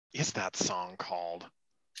is that song called?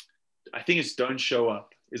 I think it's Don't Show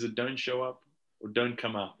Up. Is it Don't Show Up or Don't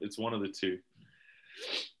Come Up? It's one of the two.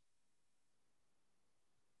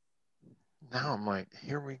 Now I'm like,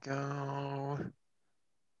 here we go.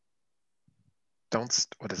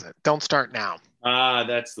 What is it? Don't Start Now. Ah,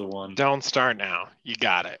 that's the one. Don't Start Now. You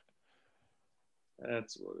got it.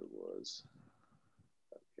 That's what it was.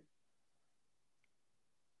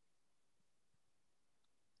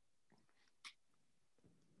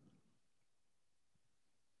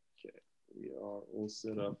 Okay, we are all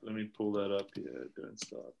set up. Let me pull that up here. Don't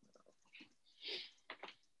start now.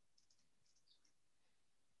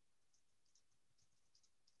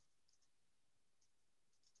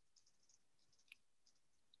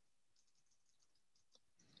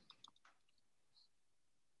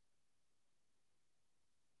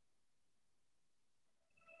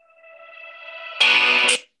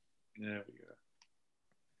 There we go.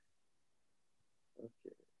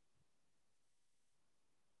 Okay.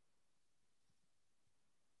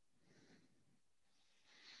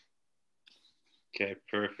 Okay,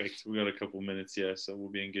 perfect. We got a couple minutes here, so we'll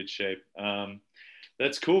be in good shape.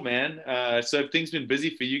 That's cool, man. So things been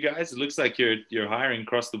busy for you guys. It looks like you're hiring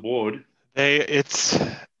across the board. It's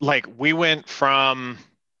like we went from,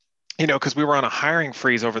 because we were on a hiring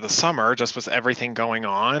freeze over the summer, just with everything going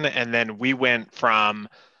on. And then we went from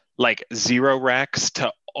like 0 recs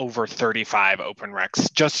to over 35 open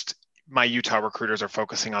recs. Just my Utah recruiters are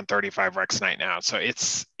focusing on 35 recs right now. So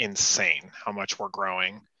it's insane how much we're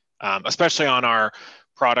growing, especially on our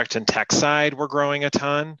product and tech side, we're growing a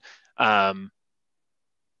ton. But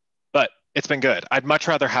it's been good. I'd much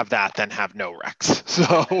rather have that than have no recs.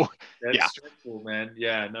 So That's yeah. stressful, man.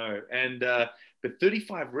 Yeah, no. And but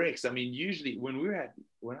 35 recs. I mean, usually when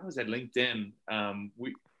I was at LinkedIn,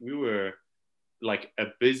 we were like a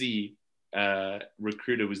busy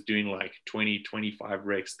recruiter was doing like 20, 25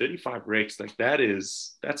 recs, 35 recs. Like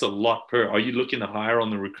that's a lot per. Are you looking to hire on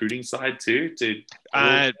the recruiting side too?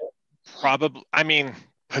 Uh, Probably, I mean,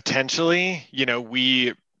 potentially,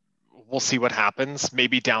 we'll see what happens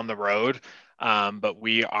maybe down the road. But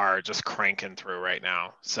we are just cranking through right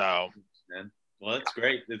now. So, Man. Well, that's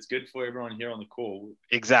great. It's good for everyone here on the call.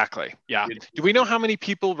 exactly. Yeah. Do we know how many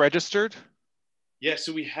people registered? Yeah,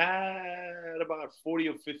 so we had about 40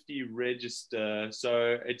 or 50 register.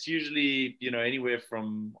 So it's usually, anywhere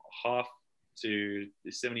from half to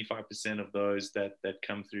 75% of those that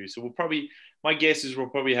come through. So my guess is we'll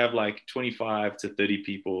probably have like 25 to 30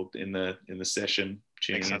 people in the session Makes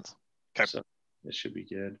tuning in. sense. Okay. So that should be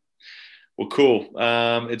good. Well, cool.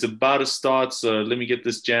 It's about to start, so let me get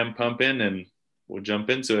this jam pumping and we'll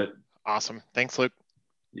jump into it. Awesome. Thanks, Luke.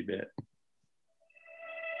 You bet.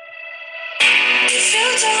 If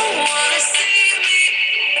you don't wanna see me,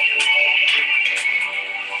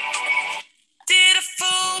 did a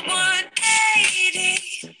full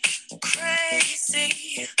 180,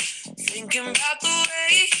 crazy, thinking about the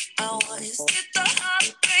way I was. Did the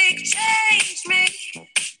heartbreak change me?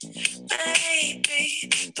 Maybe,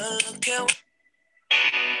 but look at what.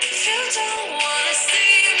 If you don't wanna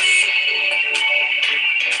see me,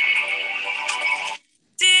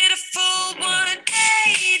 did a full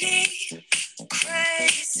 180,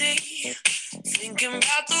 crazy, thinking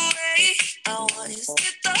about the way I was.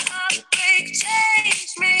 Did the heartbreak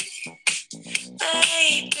change me?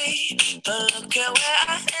 Maybe, but look at where I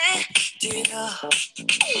ended up.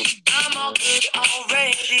 I'm all good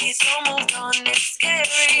already, so moved on. It's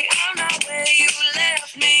scary. I'm not where you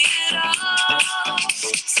left me at all.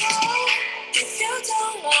 So if you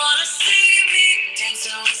don't wanna see me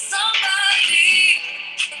dancing with somebody,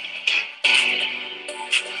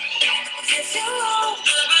 if you won't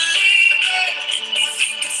believe it, and you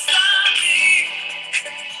think it's not me,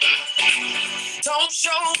 don't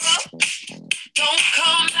show up, don't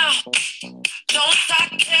come out, don't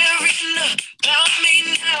start caring about me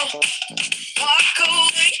now. Walk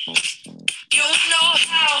away, you know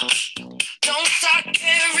how. Don't start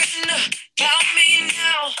caring about me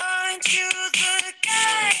now. Aren't you the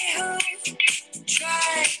guy who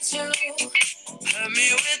tried to hurt me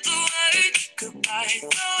with the word goodbye?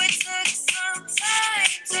 Though it took some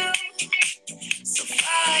time to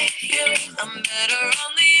survive you, I'm better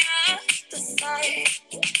on the other side.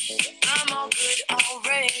 I'm all good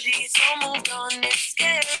already, so moved on. It's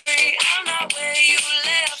scary. I'm not where you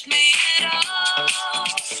left me at all.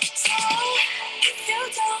 So if you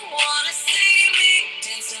don't wanna see me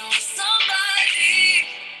dancing with somebody,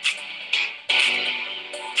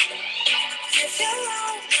 if you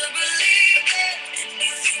won't believe it and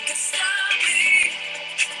you think it's not me,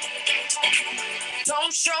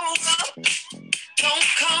 don't show up, don't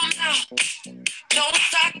come out, don't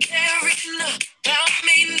start caring about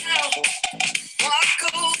me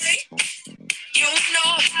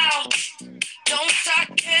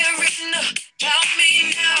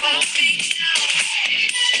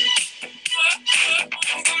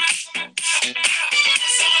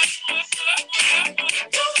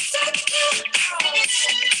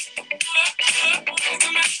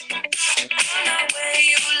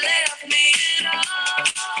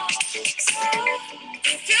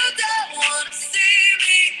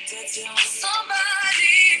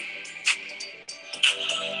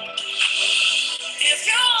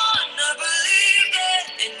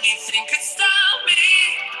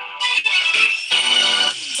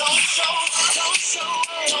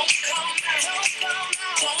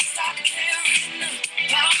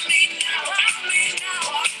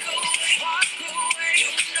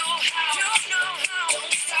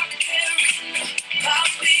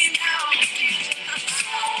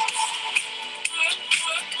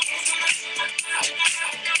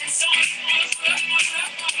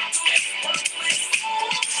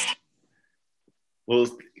We'll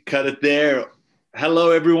cut it there.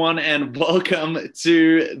 Hello, everyone, and welcome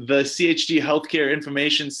to the CHG Healthcare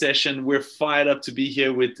Information Session. We're fired up to be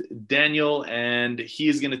here with Daniel, and he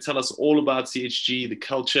is going to tell us all about CHG, the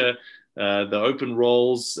culture, the open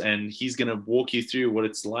roles, and he's going to walk you through what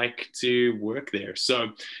it's like to work there.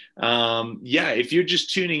 So, if you're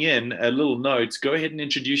just tuning in, a little note, go ahead and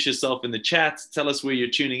introduce yourself in the chat. Tell us where you're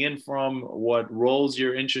tuning in from, what roles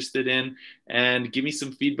you're interested in, and give me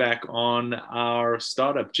some feedback on our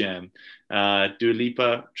startup jam. Dua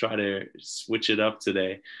Lipa, try to switch it up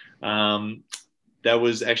today. That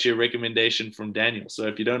was actually a recommendation from Daniel. So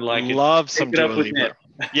if you don't like it, love some Dua Lipa.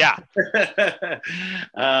 Yeah.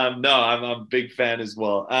 No, I'm a big fan as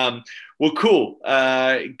well. Well, cool.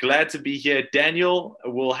 Glad to be here. Daniel,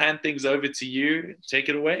 we'll hand things over to you. Take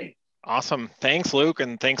it away. Awesome. Thanks, Luke.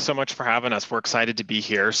 And thanks so much for having us. We're excited to be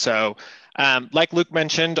here. So like Luke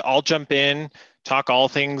mentioned, I'll jump in, talk all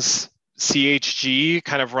things CHG,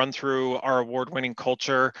 kind of run through our award-winning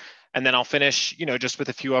culture, and then I'll finish, just with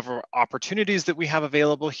a few other opportunities that we have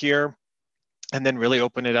available here, and then really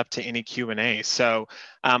open it up to any Q&A. So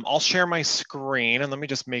I'll share my screen, and let me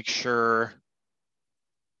just make sure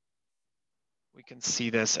we can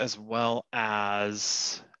see this as well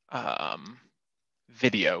as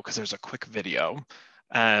video, because there's a quick video.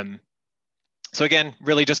 So again,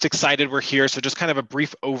 really just excited we're here. So just kind of a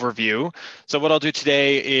brief overview. So what I'll do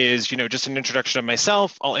today is, just an introduction of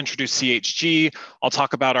myself. I'll introduce CHG. I'll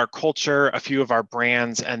talk about our culture, a few of our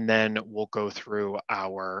brands, and then we'll go through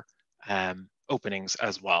our openings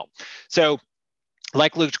as well. So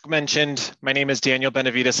like Luke mentioned, my name is Daniel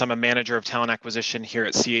Benavides. I'm a manager of talent acquisition here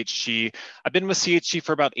at CHG. I've been with CHG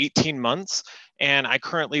for about 18 months, and I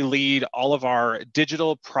currently lead all of our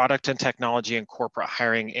digital product and technology and corporate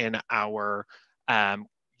hiring in our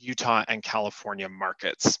Utah and California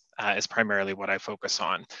markets is primarily what I focus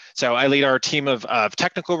on. So I lead our team of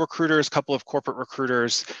technical recruiters, a couple of corporate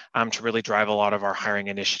recruiters to really drive a lot of our hiring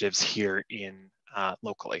initiatives here in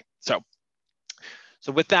locally. So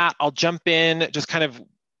with that, I'll jump in, just kind of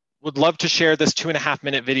would love to share this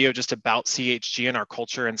 2.5-minute video just about CHG and our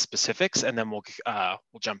culture and specifics, and then we'll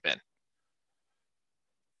jump in.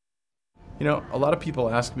 A lot of people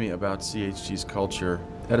ask me about CHG's culture.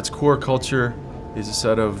 At its core, culture is a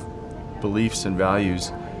set of beliefs and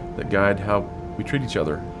values that guide how we treat each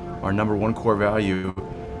other. Our number one core value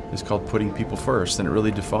is called putting people first, and it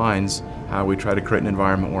really defines how we try to create an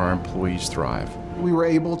environment where our employees thrive. We were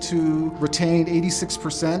able to retain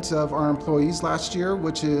 86% of our employees last year,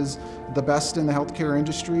 which is the best in the healthcare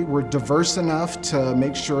industry. We're diverse enough to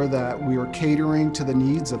make sure that we are catering to the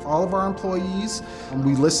needs of all of our employees.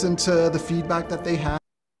 We listen to the feedback that they have,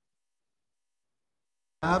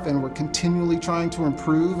 and we're continually trying to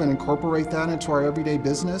improve and incorporate that into our everyday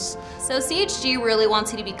business. So CHG really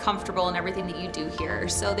wants you to be comfortable in everything that you do here.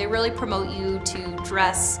 So they really promote you to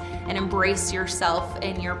dress and embrace yourself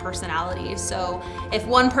and your personality. So if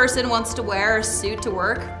one person wants to wear a suit to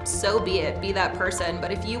work, so be it, be that person.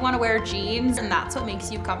 But if you want to wear jeans and that's what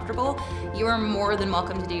makes you comfortable, you are more than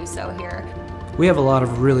welcome to do so here. We have a lot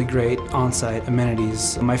of really great on-site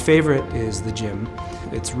amenities. My favorite is the gym.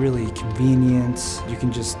 It's really convenient. You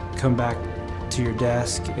can just come back to your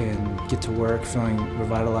desk and get to work feeling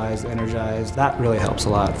revitalized, energized. That really helps a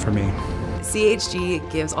lot for me. CHG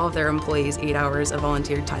gives all of their employees 8 hours of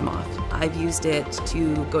volunteer time off. I've used it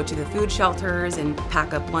to go to the food shelters and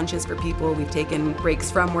pack up lunches for people. We've taken breaks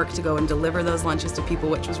from work to go and deliver those lunches to people,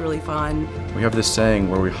 which was really fun. We have this saying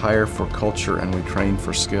where we hire for culture and we train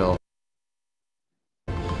for skill.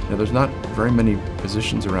 There's not very many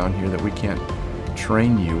positions around here that we can't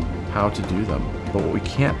train you how to do them. But what we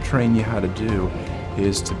can't train you how to do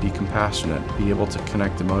is to be compassionate, be able to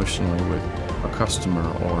connect emotionally with a customer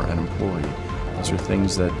or an employee. Those are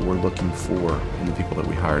things that we're looking for in the people that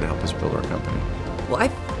we hire to help us build our company. Well, I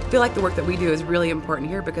feel like the work that we do is really important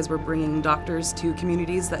here because we're bringing doctors to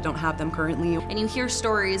communities that don't have them currently. And you hear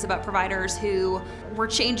stories about providers who were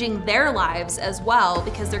changing their lives as well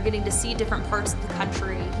because they're getting to see different parts of the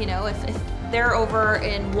country. If they're over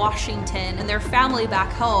in Washington and their family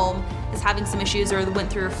back home is having some issues or went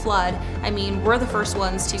through a flood, we're the first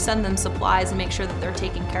ones to send them supplies and make sure that they're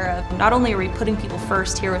taken care of. Not only are we putting people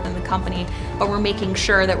first here within the company, but we're making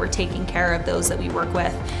sure that we're taking care of those that we work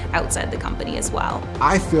with outside the company as well.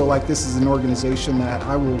 I feel like this is an organization that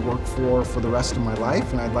I will work for the rest of my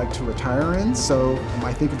life and I'd like to retire in. So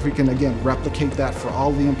I think if we can, again, replicate that for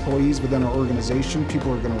all the employees within our organization,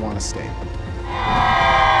 people are going to want to stay.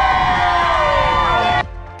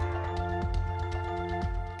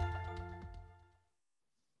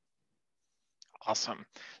 Awesome.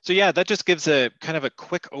 So yeah, that just gives a kind of a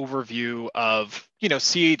quick overview of,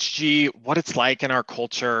 CHG, what it's like in our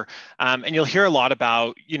culture. And you'll hear a lot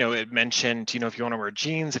about, it mentioned, if you want to wear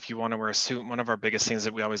jeans, if you want to wear a suit, one of our biggest things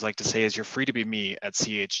that we always like to say is you're free to be me at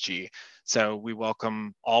CHG. So we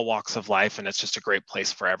welcome all walks of life, and it's just a great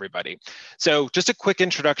place for everybody. So just a quick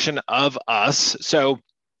introduction of us. So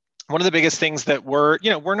one of the biggest things that we're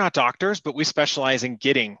not doctors, but we specialize in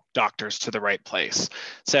getting doctors to the right place.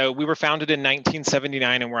 So we were founded in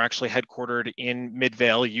 1979, and we're actually headquartered in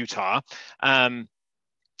Midvale, Utah.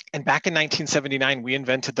 And back in 1979, we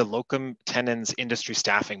invented the locum tenens industry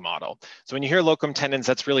staffing model. So when you hear locum tenens,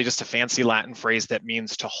 that's really just a fancy Latin phrase that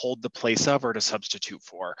means to hold the place of or to substitute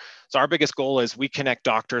for. So our biggest goal is we connect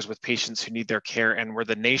doctors with patients who need their care, and we're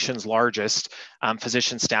the nation's largest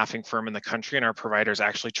physician staffing firm in the country, and our providers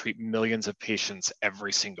actually treat millions of patients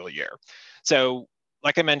every single year. So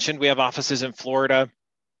like I mentioned, we have offices in Florida,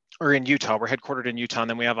 or in Utah. We're headquartered in Utah, and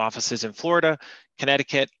then we have offices in Florida,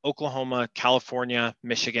 Connecticut, Oklahoma, California,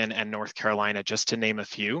 Michigan, and North Carolina, just to name a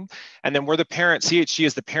few. And then we're the parent, CHG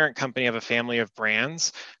is the parent company of a family of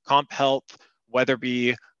brands, Comp Health,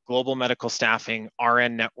 Weatherby, Global Medical Staffing,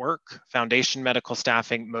 RN Network, Foundation Medical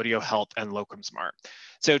Staffing, Modio Health, and LocumSmart.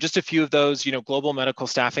 So just a few of those, Global Medical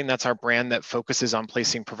Staffing, that's our brand that focuses on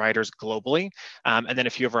placing providers globally. And then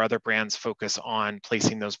a few of our other brands focus on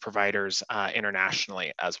placing those providers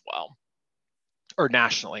internationally as well. Or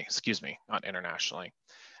nationally, excuse me, not internationally.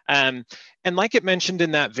 And like it mentioned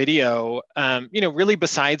in that video, really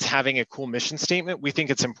besides having a cool mission statement, we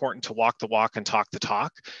think it's important to walk the walk and talk the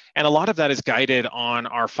talk. And a lot of that is guided on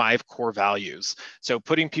our 5 core values. So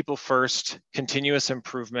putting people first, continuous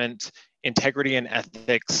improvement, integrity and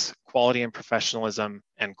ethics, quality and professionalism,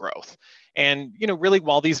 and growth. And, really,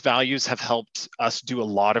 while these values have helped us do a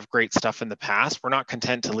lot of great stuff in the past, we're not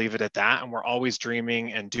content to leave it at that. And we're always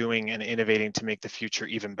dreaming and doing and innovating to make the future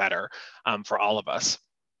even better for all of us.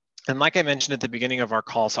 And like I mentioned at the beginning of our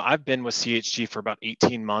call, so I've been with CHG for about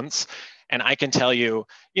 18 months, and I can tell you,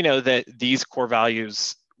 that these core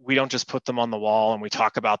values, we don't just put them on the wall and we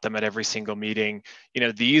talk about them at every single meeting.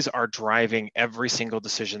 These are driving every single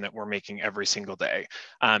decision that we're making every single day.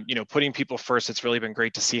 Putting people first, it's really been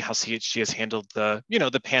great to see how CHG has handled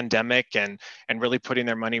the pandemic and really putting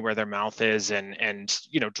their money where their mouth is and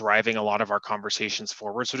driving a lot of our conversations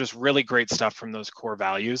forward. So just really great stuff from those core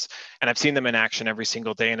values. And I've seen them in action every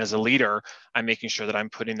single day. And as a leader, I'm making sure that I'm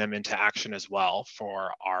putting them into action as well for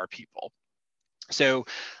our people. So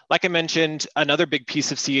like I mentioned, another big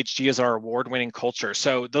piece of CHG is our award-winning culture.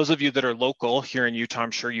 So those of you that are local here in Utah,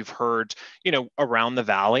 I'm sure you've heard, around the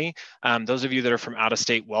Valley. Those of you that are from out of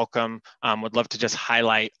state, welcome. Would love to just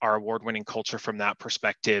highlight our award-winning culture from that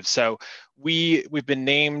perspective. So we've been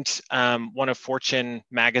named one of Fortune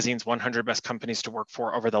magazine's 100 best companies to work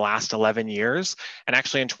for over the last 11 years. And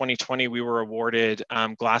actually in 2020, we were awarded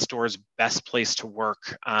Glassdoor's best place to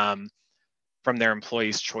work from their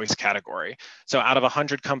employees' choice category. So out of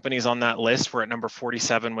 100 companies on that list, we're at number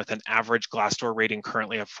 47 with an average Glassdoor rating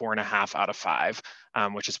currently of 4.5 out of 5,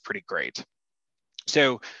 which is pretty great.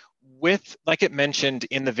 So like it mentioned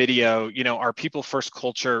in the video, our people first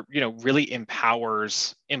culture, really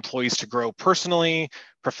empowers employees to grow personally,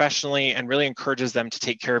 professionally, and really encourages them to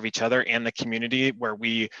take care of each other and the community where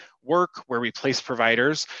we work, where we place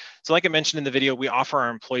providers. So like I mentioned in the video, we offer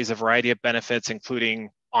our employees a variety of benefits,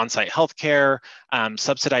 including on-site healthcare,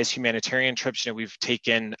 subsidized humanitarian trips. We've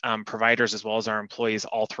taken providers as well as our employees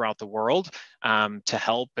all throughout the world to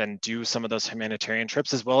help and do some of those humanitarian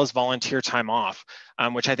trips, as well as volunteer time off,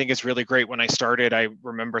 which I think is really great. When I started, I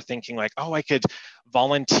remember thinking like, oh, I could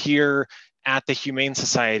volunteer at the Humane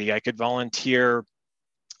Society. I could volunteer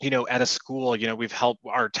at a school. We've helped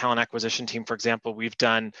our talent acquisition team, for example, we've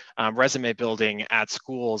done resume building at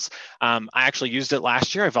schools. I actually used it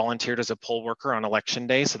last year. I volunteered as a poll worker on election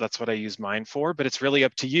day, so that's what I use mine for, but it's really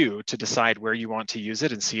up to you to decide where you want to use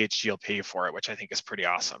it, and CHG will pay you for it, which I think is pretty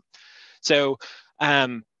awesome. So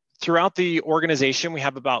throughout the organization, we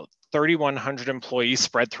have about 3,100 employees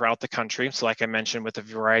spread throughout the country. So like I mentioned, with a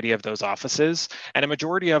variety of those offices, and a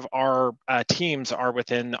majority of our teams are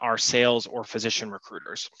within our sales or physician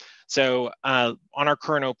recruiters. So on our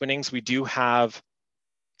current openings, we do have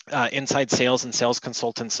inside sales and sales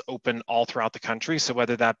consultants open all throughout the country. So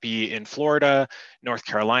whether that be in Florida, North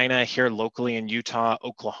Carolina, here locally in Utah,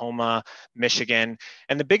 Oklahoma, Michigan.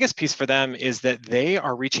 And the biggest piece for them is that they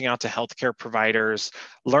are reaching out to healthcare providers,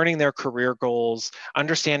 learning their career goals,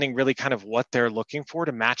 understanding really kind of what they're looking for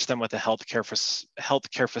to match them with a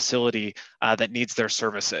healthcare facility that needs their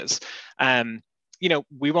services.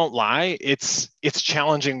 we won't lie, it's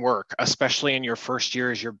challenging work, especially in your first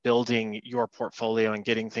year as you're building your portfolio and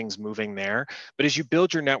getting things moving there. But as you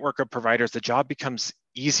build your network of providers, the job becomes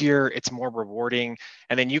easier, it's more rewarding,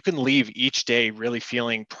 and then you can leave each day really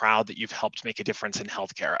feeling proud that you've helped make a difference in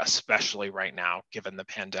healthcare, especially right now, given the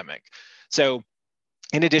pandemic. So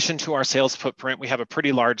in addition to our sales footprint, we have a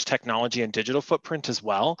pretty large technology and digital footprint as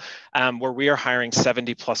well, where we are hiring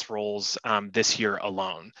 70 plus roles this year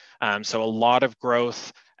alone. So a lot of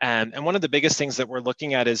growth. And one of the biggest things that we're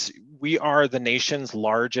looking at is we are the nation's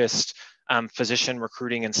largest physician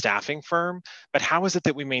recruiting and staffing firm, but how is it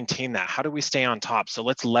that we maintain that? How do we stay on top? So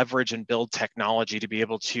let's leverage and build technology to be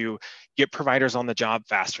able to get providers on the job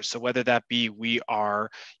faster. So whether that be we are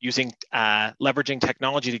using leveraging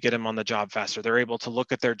technology to get them on the job faster, they're able to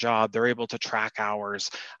look at their job, they're able to track hours,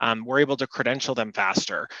 we're able to credential them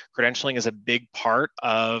faster. Credentialing is a big part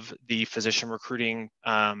of the physician recruiting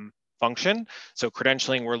function. So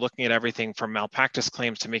credentialing, we're looking at everything from malpractice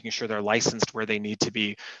claims to making sure they're licensed where they need to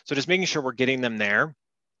be. So just making sure we're getting them there.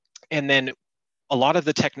 And then a lot of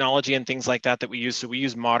the technology and things like that we use, so we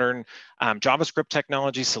use modern JavaScript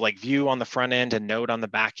technology, so like Vue on the front end and Node on the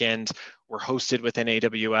back end. We're hosted within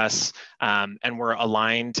AWS, and we're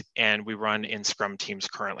aligned, and we run in Scrum teams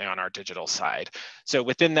currently on our digital side. So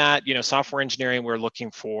within that, software engineering, we're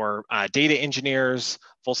looking for data engineers,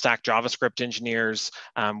 full stack JavaScript engineers.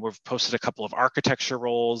 We've posted a couple of architecture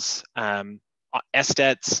roles.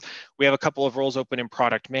 SDETs. We have a couple of roles open in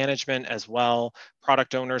product management as well,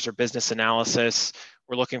 product owners or business analysis.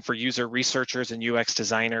 We're looking for user researchers and UX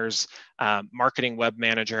designers, marketing web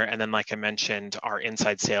manager, and then like I mentioned, our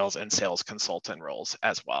inside sales and sales consultant roles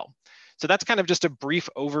as well. So that's kind of just a brief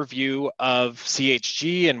overview of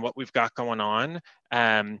CHG and what we've got going on.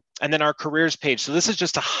 And then our careers page. So this is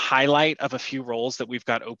just a highlight of a few roles that we've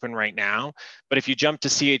got open right now. But if you jump to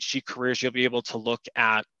CHG careers, you'll be able to look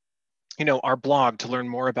at our blog to learn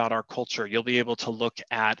more about our culture. You'll be able to look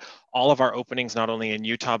at all of our openings, not only in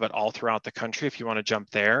Utah, but all throughout the country if you want to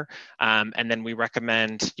jump there. And then we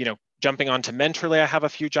recommend, jumping onto Mentorly. I have a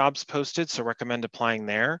few jobs posted, so recommend applying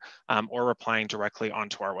there or applying directly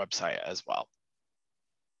onto our website as well.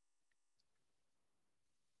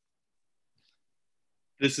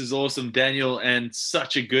 This is awesome, Daniel, and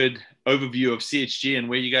such a good overview of CHG and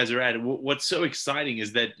where you guys are at. What's so exciting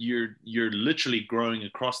is that you're literally growing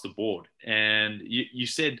across the board. And you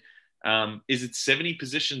said, is it 70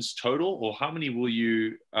 positions total, or how many will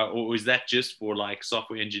you, or is that just for like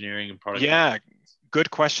software engineering and product? Yeah,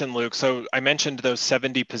 good question, Luke. So I mentioned those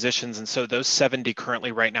 70 positions, and so those 70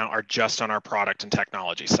 currently right now are just on our product and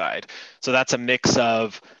technology side. So that's a mix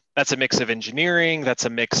of engineering, that's a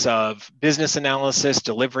mix of business analysis,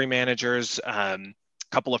 delivery managers,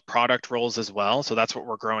 couple of product roles as well. So that's what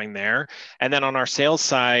we're growing there. And then on our sales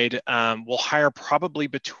side, we'll hire probably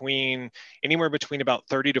anywhere between about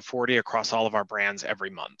 30 to 40 across all of our brands every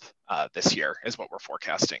month this year is what we're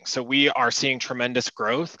forecasting. So we are seeing tremendous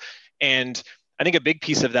growth. And I think a big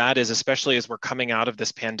piece of that is, especially as we're coming out of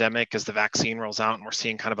this pandemic, as the vaccine rolls out and we're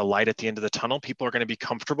seeing kind of a light at the end of the tunnel, people are going to be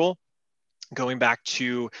comfortable going back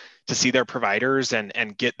to see their providers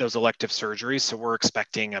and get those elective surgeries. So we're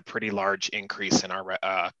expecting a pretty large increase in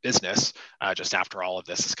our business just after all of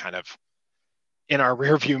this is kind of in our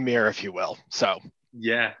rearview mirror, if you will. So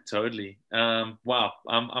yeah, totally. Wow,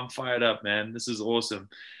 I'm fired up, man. This is awesome.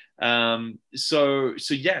 So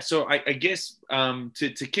I guess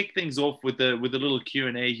to kick things off with a little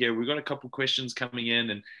Q&A here, we've got a couple questions coming in,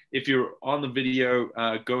 and if you're on the video,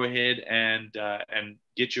 go ahead and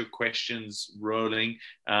get your questions rolling,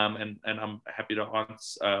 and I'm happy to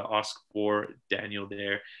ask for Daniel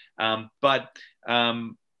there. But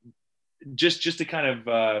just to kind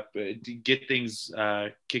of to get things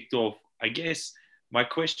kicked off, I guess my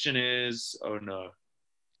question is, oh no.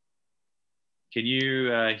 Can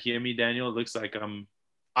you hear me, Daniel? It looks like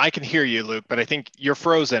I can hear you, Luke, but I think you're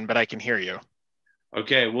frozen, but I can hear you.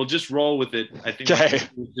 Okay, we'll just roll with it. I think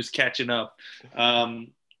we're just catching up.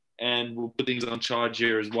 And we'll put things on charge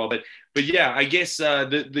here as well. But yeah, I guess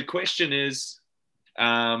the question is,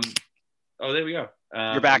 oh, there we go.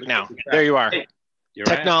 You're back now. There you are. Hey,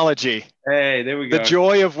 technology. Hey, there we go. The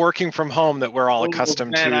joy of working from home that we're all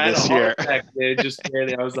accustomed to this year. Just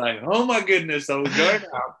barely. I was like, oh my goodness, I was going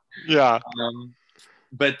out. Yeah.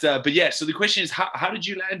 But yeah, so the question is, how did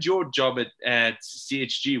you land your job at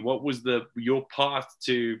CHG? What was your path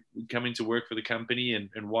to coming to work for the company, and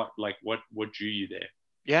what drew you there?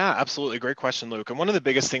 Yeah, absolutely. Great question, Luke. And one of the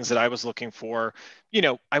biggest things that I was looking for,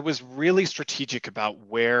 I was really strategic about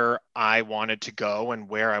where I wanted to go and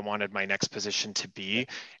where I wanted my next position to be.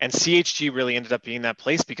 And CHG really ended up being that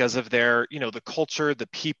place because of their, the culture, the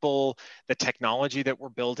people, the technology that we're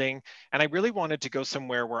building. And I really wanted to go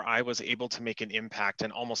somewhere where I was able to make an impact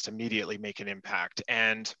and almost immediately make an impact.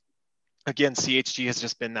 And again, CHG has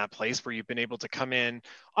just been that place where you've been able to come in,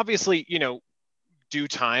 obviously, due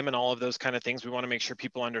time and all of those kind of things. We want to make sure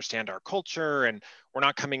people understand our culture, and we're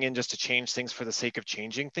not coming in just to change things for the sake of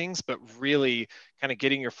changing things, but really kind of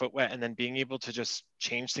getting your foot wet and then being able to just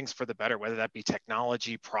change things for the better, whether that be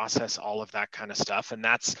technology, process, all of that kind of stuff. And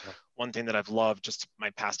that's one thing that I've loved just my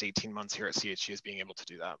past 18 months here at CHG, is being able to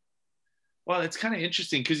do that. Well, it's kind of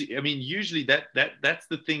interesting because I mean, usually that's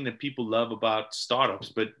the thing that people love about startups,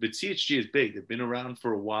 but CHG is big. They've been around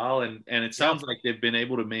for a while, and it sounds like they've been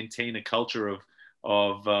able to maintain a culture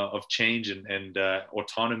of change and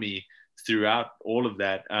autonomy throughout all of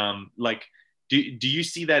that. Like, do you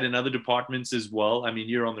see that in other departments as well? I mean,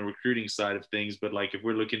 you're on the recruiting side of things, but like if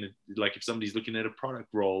we're looking at, like if somebody's looking at a product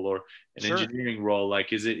role or an engineering role,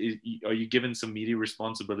 like are you given some media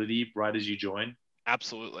responsibility right as you join?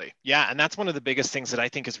 Absolutely. Yeah. And that's one of the biggest things that I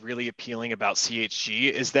think is really appealing about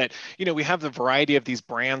CHG is that, we have the variety of these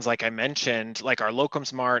brands, like I mentioned, like our Locum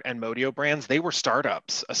Smart and Modio brands. They were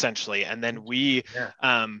startups essentially. And then we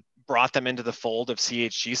brought them into the fold of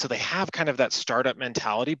CHG. So they have kind of that startup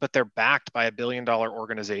mentality, but they're backed by $1 billion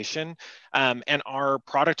organization. And our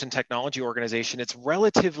product and technology organization, it's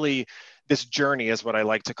relatively, this journey is what I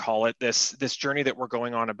like to call it, this journey that we're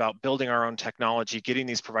going on about building our own technology, getting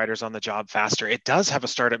these providers on the job faster. It does have a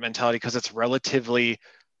startup mentality because it's relatively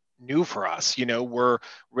new for us. We're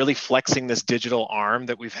really flexing this digital arm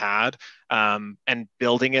that we've had and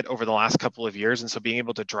building it over the last couple of years. And so being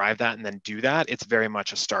able to drive that and then do that, it's very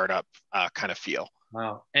much a startup kind of feel.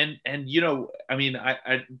 Wow. And I mean,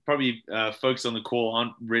 I probably folks on the call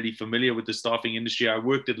aren't really familiar with the staffing industry. I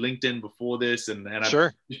worked at LinkedIn before this, and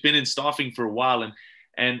I've been in staffing for a while.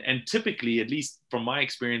 And typically, at least from my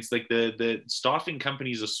experience, like the staffing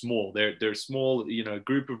companies are small. They're small,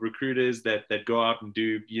 group of recruiters that go out and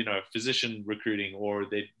do, physician recruiting, or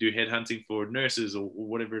they do headhunting for nurses or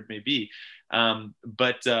whatever it may be.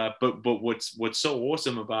 But what's so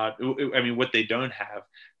awesome about, I mean, what they don't have,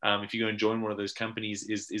 if you go and join one of those companies,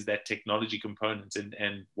 is that technology component.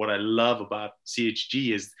 And what I love about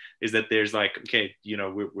CHG is that there's like, okay,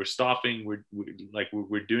 we're staffing,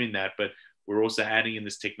 we're doing that, but we're also adding in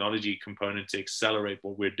this technology component to accelerate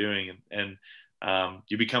what we're doing. And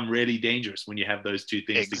you become really dangerous when you have those two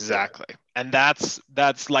things exactly together. And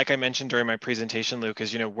that's like I mentioned during my presentation, Luke,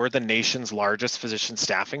 is we're the nation's largest physician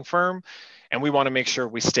staffing firm, and we want to make sure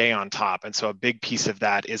we stay on top. And so a big piece of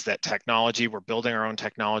that is that technology. We're building our own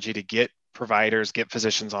technology to get providers, get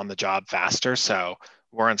physicians on the job faster, so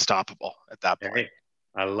we're unstoppable at that point.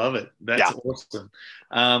 I love it. That's awesome.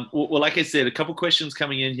 Well, like I said, a couple questions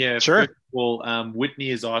coming in here. Sure. First of all, Whitney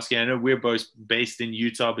is asking, I know we're both based in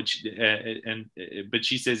Utah, but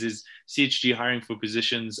she says, is CHG hiring for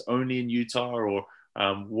positions only in Utah, or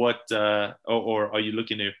or are you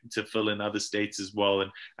looking to fill in other states as well?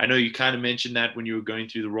 And I know you kind of mentioned that when you were going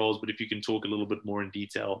through the roles, but if you can talk a little bit more in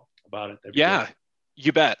detail about it. Yeah.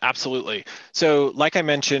 You bet. Absolutely. So like I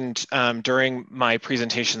mentioned during my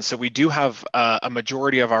presentation, so we do have a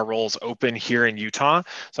majority of our roles open here in Utah.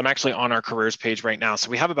 So I'm actually on our careers page right now. So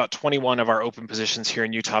we have about 21 of our open positions here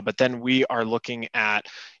in Utah, but then we are looking at,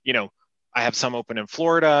 I have some open in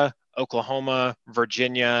Florida, Oklahoma,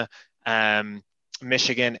 Virginia,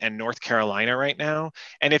 Michigan, and North Carolina right now.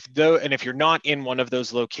 And if you're not in one of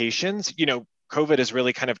those locations, COVID has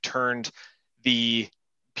really kind of turned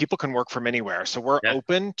people can work from anywhere. So we're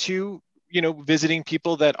open to, visiting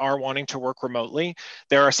people that are wanting to work remotely.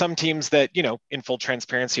 There are some teams that, in full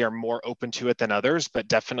transparency, are more open to it than others, but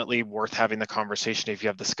definitely worth having the conversation if you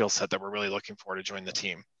have the skill set that we're really looking for to join the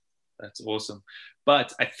team. That's awesome.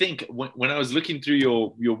 But I think when I was looking through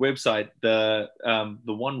your website, the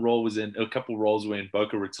one role was a couple roles were in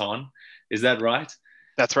Boca Raton. Is that right?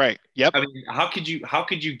 That's right. Yep. I mean, how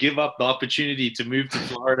could you give up the opportunity to move to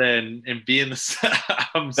Florida and be in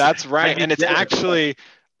the That's right. And it's actually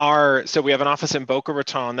so we have an office in Boca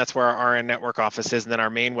Raton. That's where our RN network office is. And then our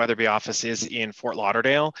main Weatherby office is in Fort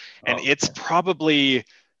Lauderdale. And it's probably,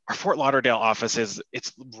 our Fort Lauderdale office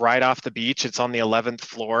it's right off the beach. It's on the 11th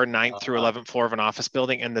floor, 9th through 11th floor of an office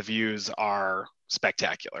building. And the views are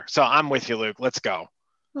spectacular. So I'm with you, Luke. Let's go.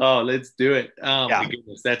 Oh, let's do it. Oh my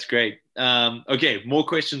goodness, that's great. Okay, more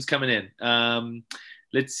questions coming in.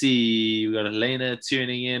 Let's see. We got Elena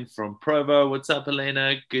tuning in from Provo. What's up,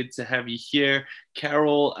 Elena? Good to have you here.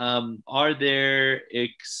 Carol, are there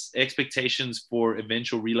expectations for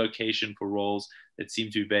eventual relocation for roles that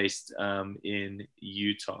seem to be based in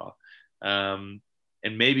Utah? And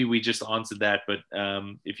maybe we just answered that, but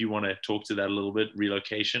if you want to talk to that a little bit,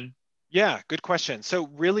 relocation. Yeah, good question. So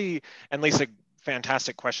really, and Lisa,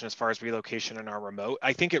 fantastic question as far as relocation and our remote.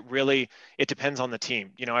 I think it depends on the team.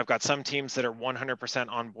 I've got some teams that are 100%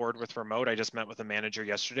 on board with remote. I just met with a manager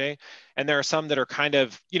yesterday, and there are some that are kind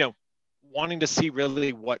of, wanting to see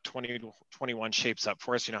really what 2021 shapes up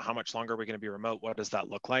for us. How much longer are we going to be remote? What does that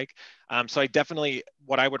look like? So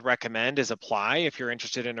what I would recommend is apply if you're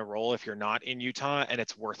interested in a role, if you're not in Utah, and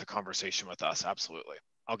it's worth a conversation with us. Absolutely.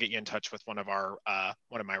 I'll get you in touch with one of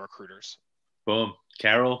my recruiters. Boom.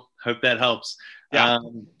 Carol, hope that helps. Yeah.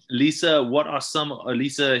 Lisa,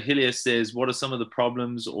 Lisa Hillier says, what are some of the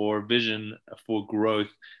problems or vision for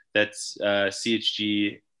growth that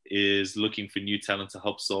CHG is looking for new talent to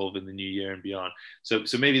help solve in the new year and beyond? So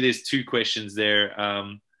maybe there's two questions there.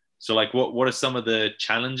 So like what are some of the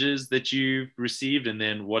challenges that you've received, and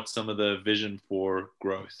then what's some of the vision for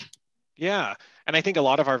growth? Yeah. And I think a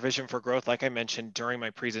lot of our vision for growth, like I mentioned during my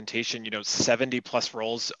presentation, 70 plus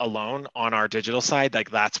roles alone on our digital side,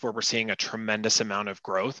 like that's where we're seeing a tremendous amount of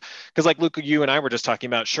growth. Because like Luke, you and I were just talking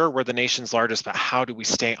about, sure, we're the nation's largest, but how do we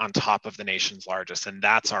stay on top of the nation's largest? And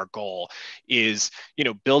that's our goal is,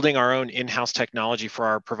 building our own in-house technology for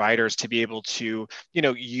our providers to be able to,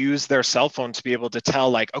 use their cell phone to be able to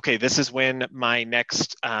tell like, okay, this is when my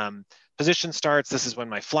next, position starts, this is when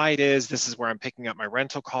my flight is, this is where I'm picking up my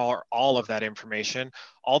rental car, all of that information,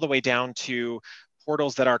 all the way down to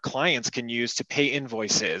portals that our clients can use to pay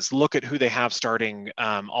invoices, look at who they have starting,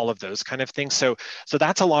 all of those kind of things. So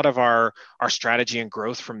that's a lot of our strategy and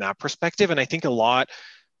growth from that perspective. And I think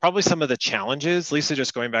probably some of the challenges, Lisa,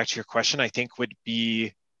 just going back to your question, I think would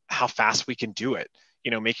be how fast we can do it.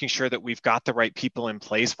 Making sure that we've got the right people in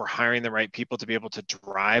place, we're hiring the right people to be able to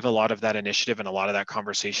drive a lot of that initiative and a lot of that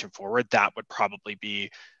conversation forward. That would probably be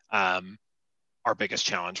our biggest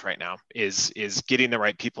challenge right now is getting the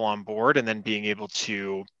right people on board and then being able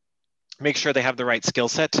to make sure they have the right skill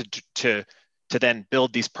set to then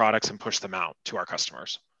build these products and push them out to our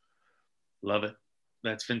customers. Love it.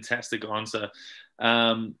 That's fantastic answer.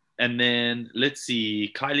 And then let's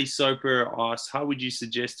see, Kylie Soper asks, how would you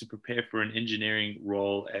suggest to prepare for an engineering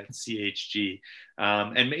role at CHG?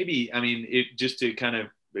 And maybe, just to kind of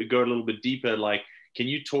go a little bit deeper, like, can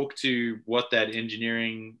you talk to what that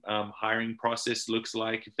engineering hiring process looks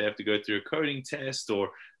like if they have to go through a coding test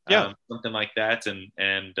or something like that? And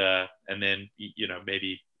then,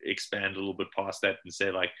 maybe expand a little bit past that and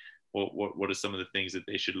say like, what are some of the things that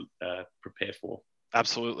they should prepare for?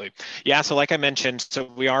 Absolutely. Yeah. So like I mentioned, so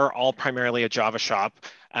we are all primarily a Java shop.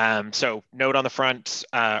 So Node on the front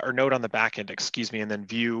or Node on the back end, excuse me, and then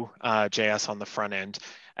Vue JS on the front end.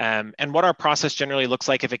 And what our process generally looks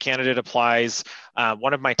like if a candidate applies,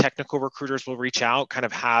 one of my technical recruiters will reach out, kind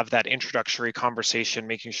of have that introductory conversation,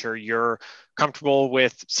 making sure you're comfortable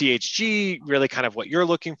with CHG, really kind of what you're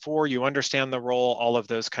looking for, you understand the role, all of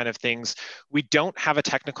those kind of things. We don't have a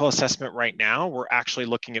technical assessment right now. We're actually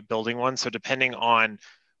looking at building one. So depending on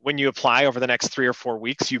when you apply over the next 3 or 4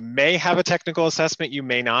 weeks, you may have a technical assessment, you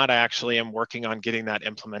may not. I actually am working on getting that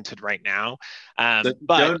implemented right now. So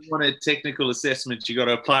but don't want a technical assessment, you got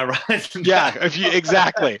to apply right now. Yeah,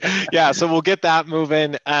 exactly. Yeah, so we'll get that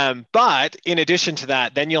moving. But in addition to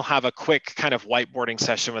that, then you'll have a quick kind of whiteboarding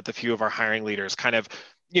session with a few of our hiring leaders, kind of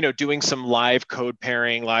doing some live code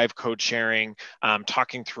pairing, live code sharing,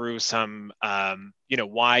 talking through some,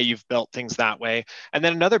 why you've built things that way. And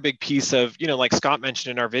then another big piece of, like Scott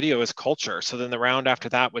mentioned in our video, is culture. So then the round after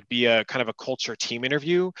that would be a kind of a culture team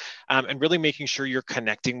interview, and really making sure you're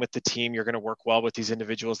connecting with the team. You're going to work well with these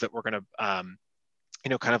individuals that we're going to,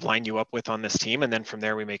 kind of line you up with on this team. And then from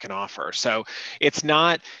there, we make an offer. So it's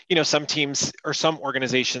not, some teams or some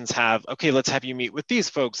organizations have, okay, let's have you meet with these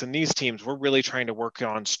folks and these teams. We're really trying to work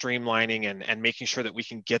on streamlining and making sure that we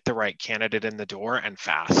can get the right candidate in the door and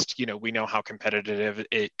fast. We know how competitive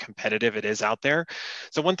it is out there.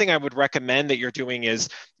 So one thing I would recommend that you're doing is,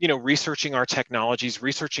 researching our technologies,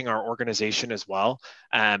 researching our organization as well,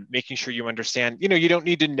 making sure you understand, you don't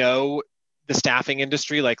need to know the staffing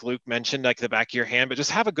industry, like Luke mentioned, like the back of your hand, but just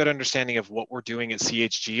have a good understanding of what we're doing at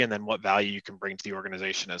CHG and then what value you can bring to the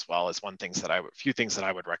organization as well is few things that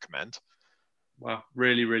I would recommend. Wow,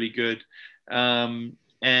 really, really good.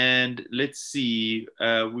 And let's see,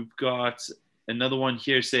 we've got another one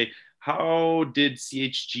here. Say, how did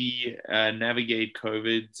CHG navigate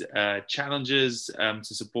COVID challenges to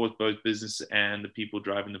support both business and the people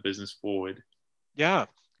driving the business forward? Yeah,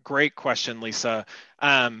 great question, Lisa.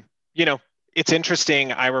 Um, you know, it's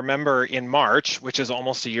interesting. I remember in March, which is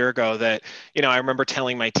almost a year ago, that, I remember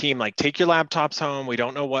telling my team, like, take your laptops home. We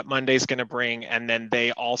don't know what Monday's going to bring. And then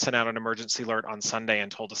they all sent out an emergency alert on Sunday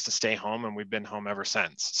and told us to stay home. And we've been home ever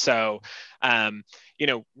since. So,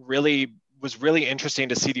 really was really interesting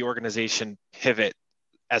to see the organization pivot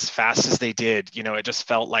as fast as they did. It just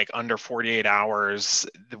felt like under 48 hours,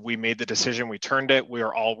 we made the decision, we turned it, we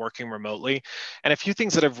are all working remotely. And a few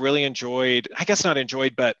things that I've really enjoyed, I guess not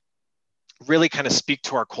enjoyed, but really kind of speak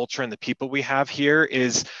to our culture and the people we have here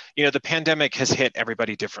is, the pandemic has hit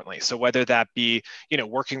everybody differently. So whether that be,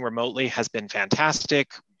 working remotely has been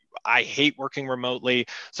fantastic. I hate working remotely.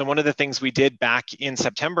 So one of the things we did back in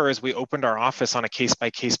September is we opened our office on a case by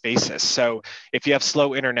case basis. So if you have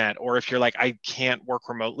slow internet, or if you're like, I can't work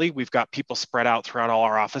remotely, we've got people spread out throughout all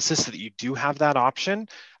our offices so that you do have that option.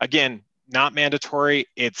 Again, not mandatory.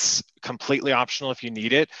 It's completely optional if you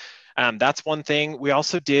need it. That's one thing. We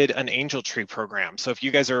also did an angel tree program. So if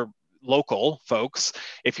you guys are local folks,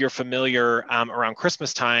 if you're familiar, around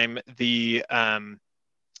Christmas time,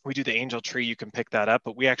 we do the angel tree, you can pick that up,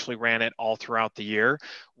 but we actually ran it all throughout the year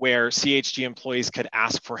where CHG employees could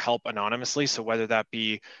ask for help anonymously. So whether that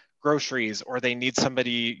be groceries, or they need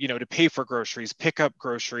somebody, to pay for groceries, pick up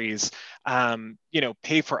groceries,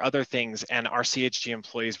 pay for other things. And our CHG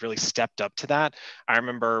employees really stepped up to that. I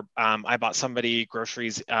remember I bought somebody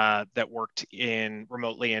groceries that worked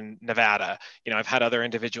remotely in Nevada. I've had other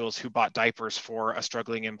individuals who bought diapers for a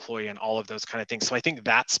struggling employee and all of those kind of things. So I think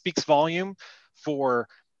that speaks volume for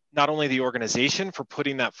not only the organization for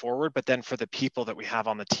putting that forward, but then for the people that we have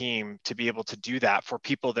on the team to be able to do that for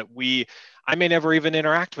people that I may never even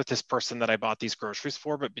interact with this person that I bought these groceries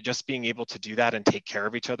for, but just being able to do that and take care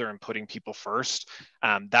of each other and putting people first.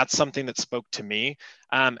 That's something that spoke to me.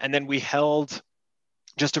 And then we held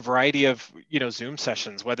just a variety of, Zoom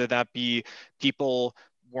sessions, whether that be people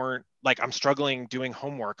weren't like, I'm struggling doing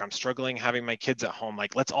homework, I'm struggling having my kids at home,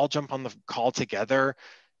 like, let's all jump on the call together,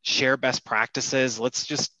 share best practices. Let's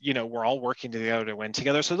just, we're all working together to win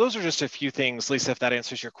together. So those are just a few things, Lisa, if that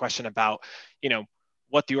answers your question about,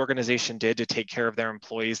 what the organization did to take care of their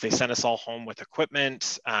employees. They sent us all home with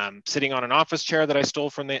equipment, sitting on an office chair that I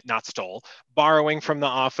borrowing from the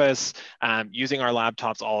office, using our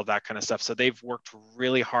laptops, all of that kind of stuff. So they've worked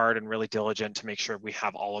really hard and really diligent to make sure we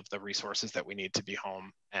have all of the resources that we need to be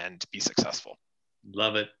home and be successful.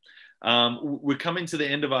 Love it. We're coming to the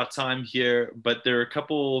end of our time here, but there are a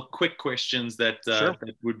couple quick questions that, Sure.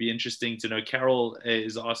 that would be interesting to know. Carol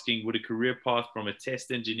is asking, would a career path from a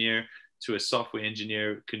test engineer to a software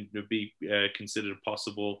engineer be considered a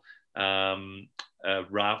possible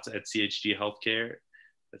route at CHG Healthcare?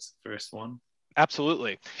 That's the first one.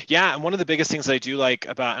 Absolutely. Yeah. And one of the biggest things I do like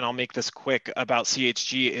about, and I'll make this quick, about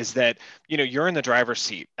CHG is that, you're in the driver's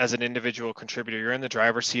seat as an individual contributor. You're in the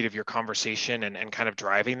driver's seat of your conversation and kind of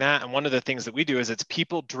driving that. And one of the things that we do is it's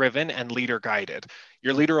people driven and leader guided.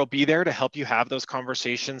 Your leader will be there to help you have those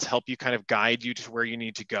conversations, help you kind of guide you to where you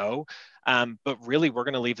need to go. But really, we're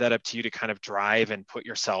going to leave that up to you to kind of drive and put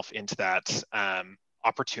yourself into that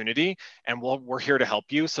opportunity, and we're here to help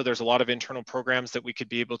you. So there's a lot of internal programs that we could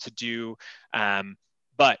be able to do,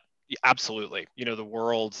 but absolutely, the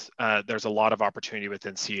world, there's a lot of opportunity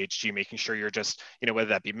within CHG, making sure you're just, whether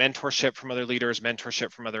that be mentorship from other leaders,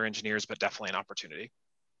 mentorship from other engineers, but definitely an opportunity.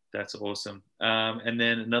 That's awesome. And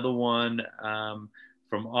then another one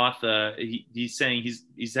from Arthur. He's saying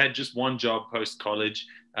he's had just one job post college.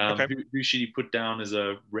 Okay. Who should he put down as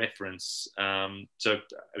a reference? So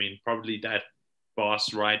I mean, probably that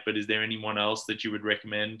boss, right? But is there anyone else that you would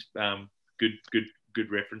recommend?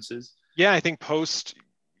 Good references. Yeah, I think post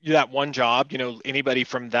that one job, anybody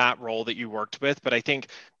from that role that you worked with. But I think,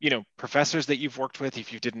 professors that you've worked with,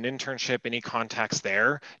 if you did an internship, any contacts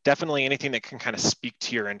there, definitely anything that can kind of speak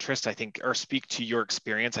to your interest, I think, or speak to your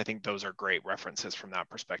experience. I think those are great references from that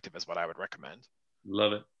perspective is what I would recommend.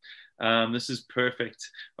 Love it. This is perfect.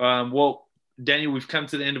 Well, Daniel, we've come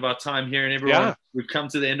to the end of our time here, and everyone, we've come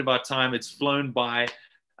to the end of our time. It's flown by.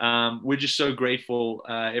 We're just so grateful,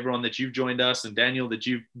 everyone, that you've joined us, and Daniel, that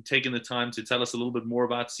you've taken the time to tell us a little bit more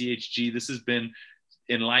about CHG. This has been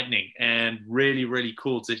enlightening and really, really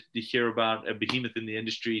cool to hear about a behemoth in the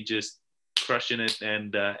industry just crushing it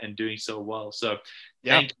and doing so well. So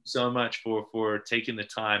thank you so much for taking the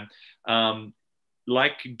time.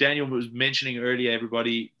 Like Daniel was mentioning earlier,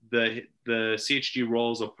 everybody, the CHG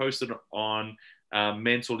roles are posted on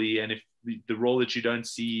Mentally, and if the role that you don't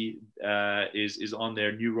see is on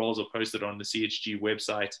there, new roles are posted on the CHG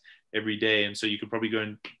website every day, and so you can probably go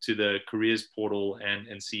into the careers portal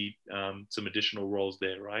and see some additional roles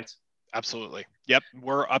there, right? Absolutely. Yep.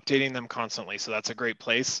 We're updating them constantly. So that's a great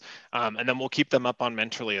place. And then we'll keep them up on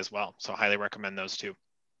Mentorly as well. So highly recommend those too.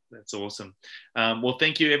 That's awesome. Well,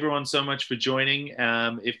 thank you everyone so much for joining.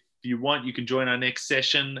 If you want, you can join our next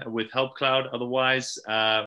session with Help Cloud. Otherwise,